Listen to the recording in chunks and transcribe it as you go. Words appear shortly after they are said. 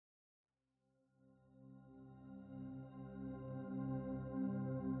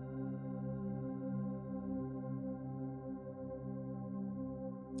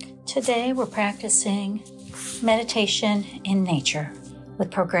Today we're practicing meditation in nature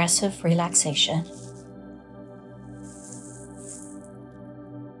with progressive relaxation.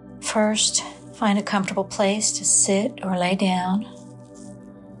 First, find a comfortable place to sit or lay down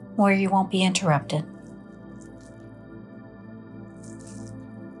where you won't be interrupted.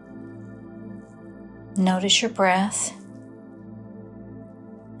 Notice your breath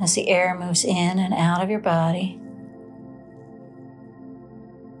as the air moves in and out of your body.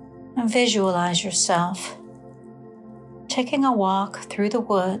 And visualize yourself taking a walk through the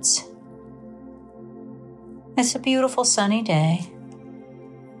woods. It's a beautiful sunny day.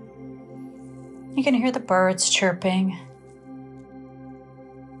 You can hear the birds chirping.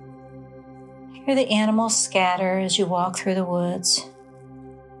 Hear the animals scatter as you walk through the woods.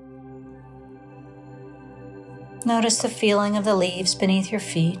 Notice the feeling of the leaves beneath your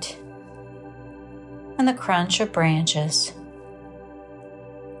feet and the crunch of branches.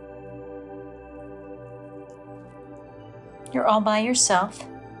 You're all by yourself.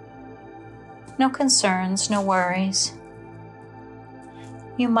 No concerns, no worries.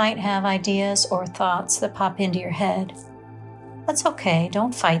 You might have ideas or thoughts that pop into your head. That's okay,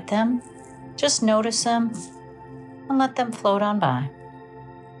 don't fight them. Just notice them and let them float on by.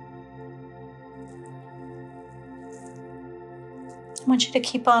 I want you to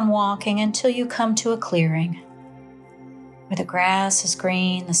keep on walking until you come to a clearing where the grass is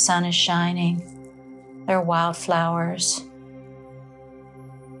green, the sun is shining, there are wildflowers.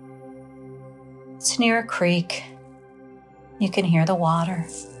 It's near a creek. You can hear the water.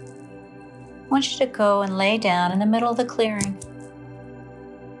 I want you to go and lay down in the middle of the clearing.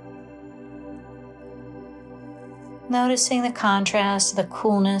 Noticing the contrast of the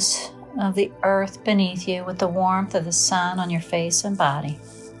coolness of the earth beneath you with the warmth of the sun on your face and body.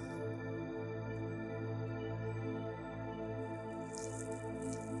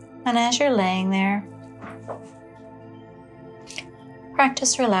 And as you're laying there,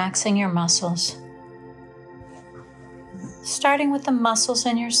 practice relaxing your muscles. Starting with the muscles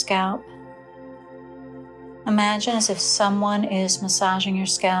in your scalp. Imagine as if someone is massaging your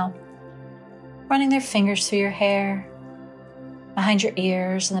scalp, running their fingers through your hair, behind your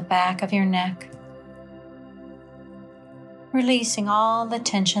ears and the back of your neck, releasing all the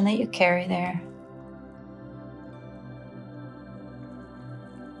tension that you carry there.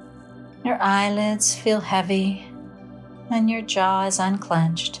 Your eyelids feel heavy and your jaw is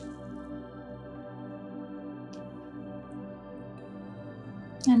unclenched.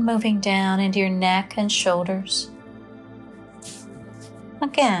 And moving down into your neck and shoulders.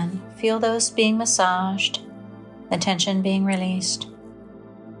 Again, feel those being massaged, the tension being released.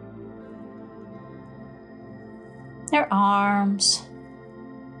 Your arms,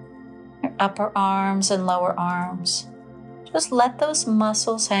 your upper arms and lower arms. Just let those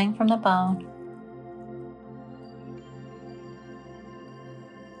muscles hang from the bone.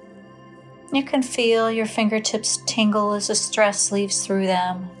 You can feel your fingertips tingle as the stress leaves through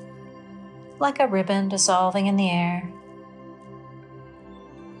them, like a ribbon dissolving in the air.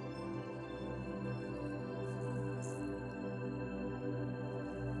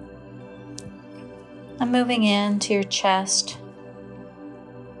 And moving into your chest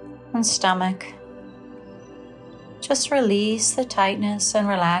and stomach, just release the tightness and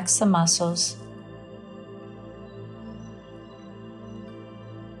relax the muscles.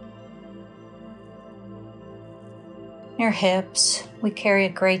 Your hips, we carry a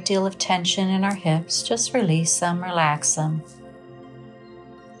great deal of tension in our hips. Just release them, relax them.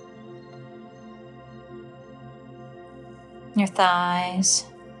 Your thighs,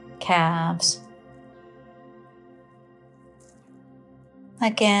 calves.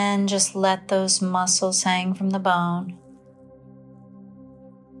 Again, just let those muscles hang from the bone.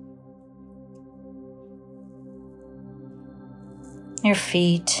 Your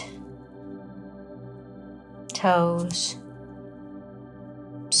feet, toes,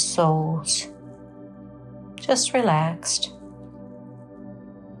 soles, just relaxed.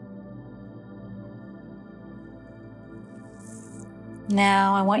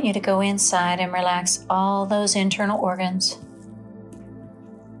 Now I want you to go inside and relax all those internal organs.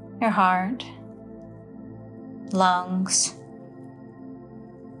 Your heart, lungs,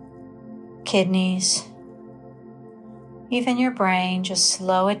 kidneys, even your brain. Just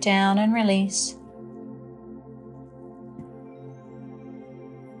slow it down and release.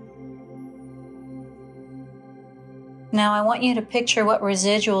 Now I want you to picture what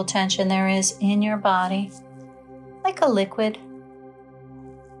residual tension there is in your body, like a liquid.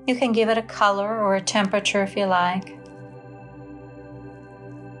 You can give it a color or a temperature if you like.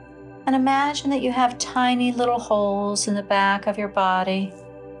 And imagine that you have tiny little holes in the back of your body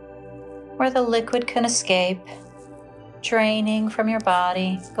where the liquid can escape, draining from your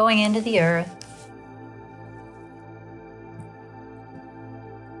body, going into the earth.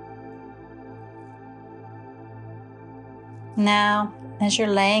 Now, as you're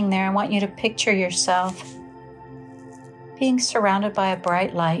laying there, I want you to picture yourself being surrounded by a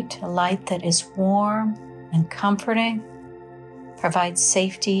bright light, a light that is warm and comforting, provides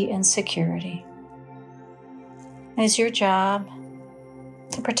safety and security. It is your job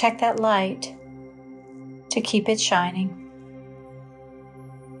to protect that light, to keep it shining.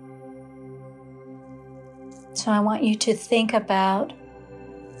 So I want you to think about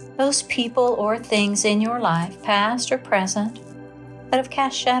those people or things in your life, past or present, that have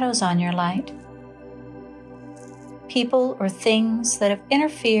cast shadows on your light. People or things that have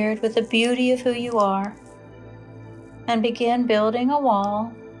interfered with the beauty of who you are, and begin building a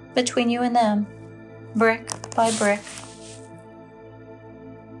wall between you and them, brick by brick.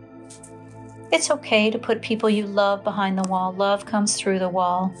 It's okay to put people you love behind the wall. Love comes through the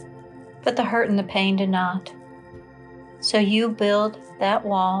wall, but the hurt and the pain do not. So you build that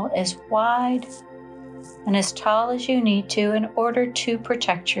wall as wide and as tall as you need to in order to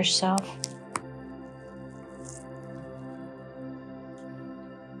protect yourself.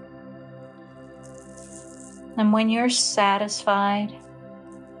 And when you're satisfied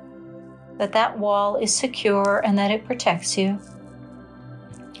that that wall is secure and that it protects you,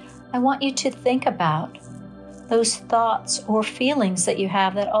 I want you to think about those thoughts or feelings that you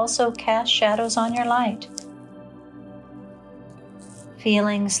have that also cast shadows on your light.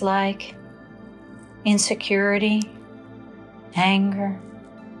 Feelings like insecurity, anger,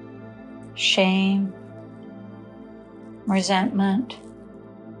 shame, resentment.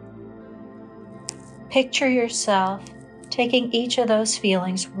 Picture yourself taking each of those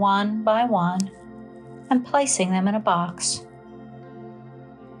feelings one by one and placing them in a box.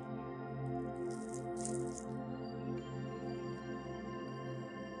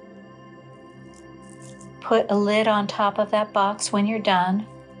 Put a lid on top of that box when you're done.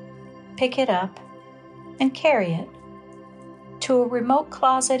 Pick it up and carry it to a remote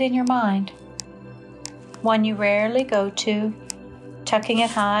closet in your mind, one you rarely go to, tucking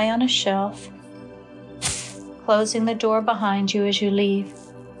it high on a shelf, closing the door behind you as you leave,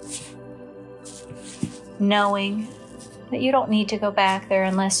 knowing that you don't need to go back there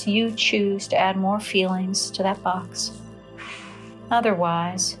unless you choose to add more feelings to that box.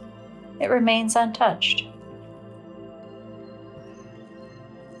 Otherwise, it remains untouched.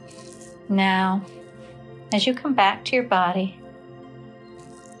 Now, as you come back to your body,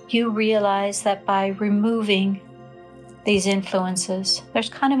 you realize that by removing these influences, there's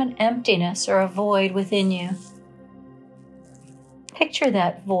kind of an emptiness or a void within you. Picture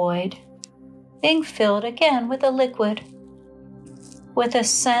that void being filled again with a liquid, with a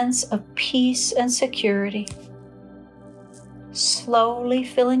sense of peace and security, slowly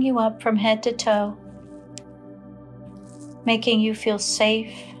filling you up from head to toe, making you feel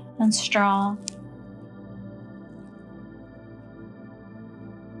safe and strong.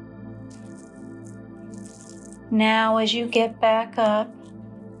 Now, as you get back up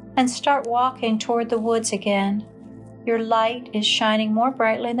and start walking toward the woods again, your light is shining more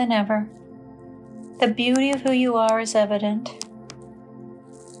brightly than ever. The beauty of who you are is evident.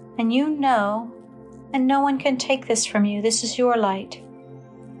 And you know, and no one can take this from you, this is your light.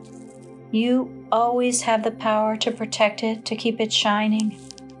 You always have the power to protect it, to keep it shining.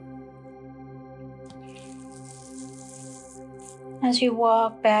 As you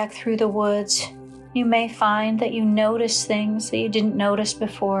walk back through the woods, you may find that you notice things that you didn't notice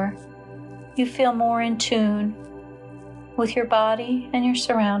before. You feel more in tune with your body and your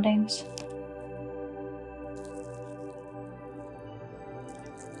surroundings.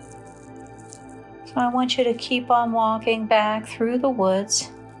 So I want you to keep on walking back through the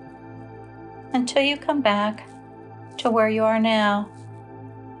woods until you come back to where you are now,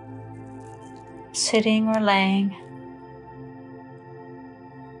 sitting or laying.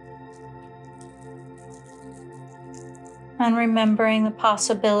 And remembering the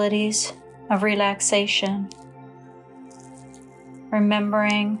possibilities of relaxation.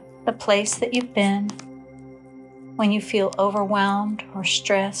 Remembering the place that you've been when you feel overwhelmed or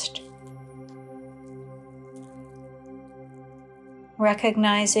stressed.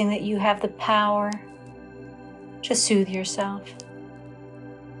 Recognizing that you have the power to soothe yourself.